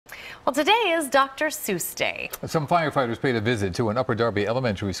Well, today is Dr. Seuss Day. Some firefighters paid a visit to an Upper Darby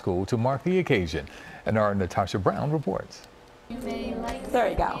elementary school to mark the occasion. And our Natasha Brown reports. There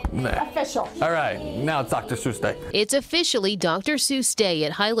you go. Official. All right, now it's Dr. Seuss Day. It's officially Dr. Seuss Day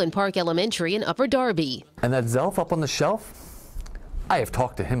at Highland Park Elementary in Upper Darby. And that Zelf up on the shelf, I have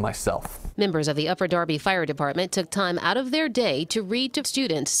talked to him myself. Members of the Upper Darby Fire Department took time out of their day to read to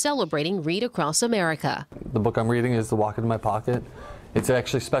students celebrating Read Across America. The book I'm reading is The Walk in My Pocket. It's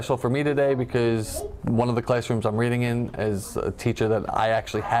actually special for me today because one of the classrooms I'm reading in is a teacher that I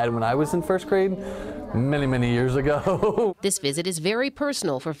actually had when I was in first grade many years ago. This visit is very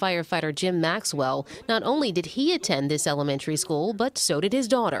personal for firefighter Jim Maxwell. Not only did he attend this elementary school, but so did his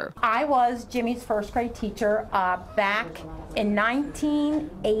daughter. I was Jimmy's first grade teacher back in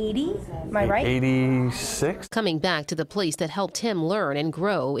 1980, am I right? 86. Coming back to the place that helped him learn and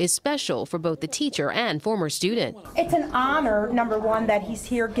grow is special for both the teacher and former student. It's an honor, number one, that he's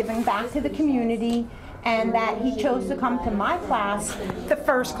here giving back to the community and that he chose to come to my class, the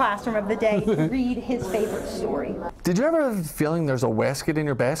first classroom of the day, to read his favorite story. Did you ever have the feeling there's a wasket in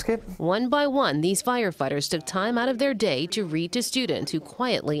your basket? One by one, these firefighters took time out of their day to read to students who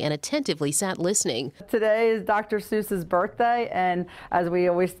quietly and attentively sat listening. Today is Dr. Seuss's birthday, and as we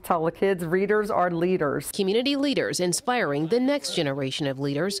always tell the kids, readers are leaders. Community leaders inspiring the next generation of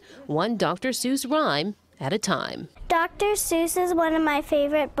leaders, one Dr. Seuss rhyme at a time. Dr. Seuss is one of my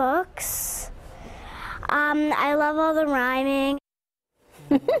favorite books. I love all the rhyming.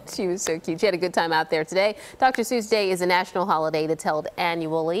 She was so cute. She had a good time out there today. Dr. Seuss Day is a national holiday that's held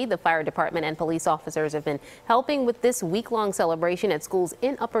annually. The fire department and police officers have been helping with this week-long celebration at schools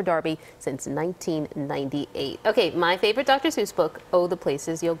in Upper Darby since 1998. Okay, my favorite Dr. Seuss book, Oh, the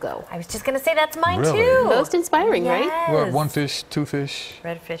Places You'll Go. I was just going to say that's mine Really? too. Most inspiring, Yes. right? Well, one fish, two fish.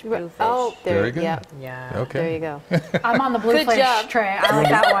 Red fish, blue fish. Oh, There you go. Yeah. Yeah. Okay. There you go. I'm on the blue Good fish job. train. I like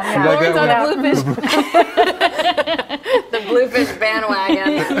that one. Yeah. You like Lauren's that on the bluefish. The bluefish bandwagon.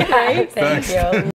 Right? Thank you.